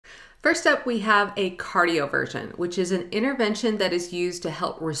First up, we have a cardioversion, which is an intervention that is used to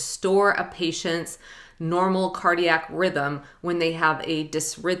help restore a patient's normal cardiac rhythm when they have a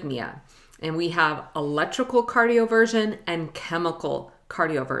dysrhythmia. And we have electrical cardioversion and chemical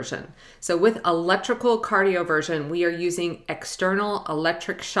cardioversion. So with electrical cardioversion, we are using external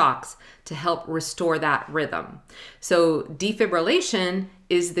electric shocks to help restore that rhythm. So defibrillation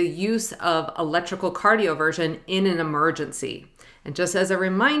is the use of electrical cardioversion in an emergency. And just as a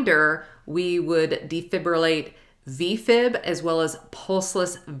reminder, we would defibrillate VFib as well as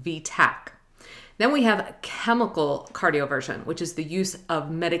pulseless VTAC. Then we have chemical cardioversion, which is the use of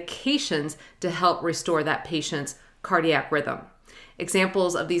medications to help restore that patient's cardiac rhythm.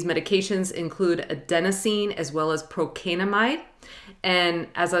 Examples of these medications include adenosine as well as procainamide. And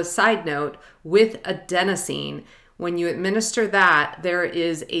as a side note, with adenosine, when you administer that, there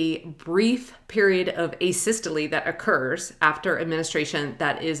is a brief period of asystole that occurs after administration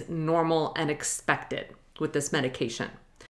that is normal and expected with this medication.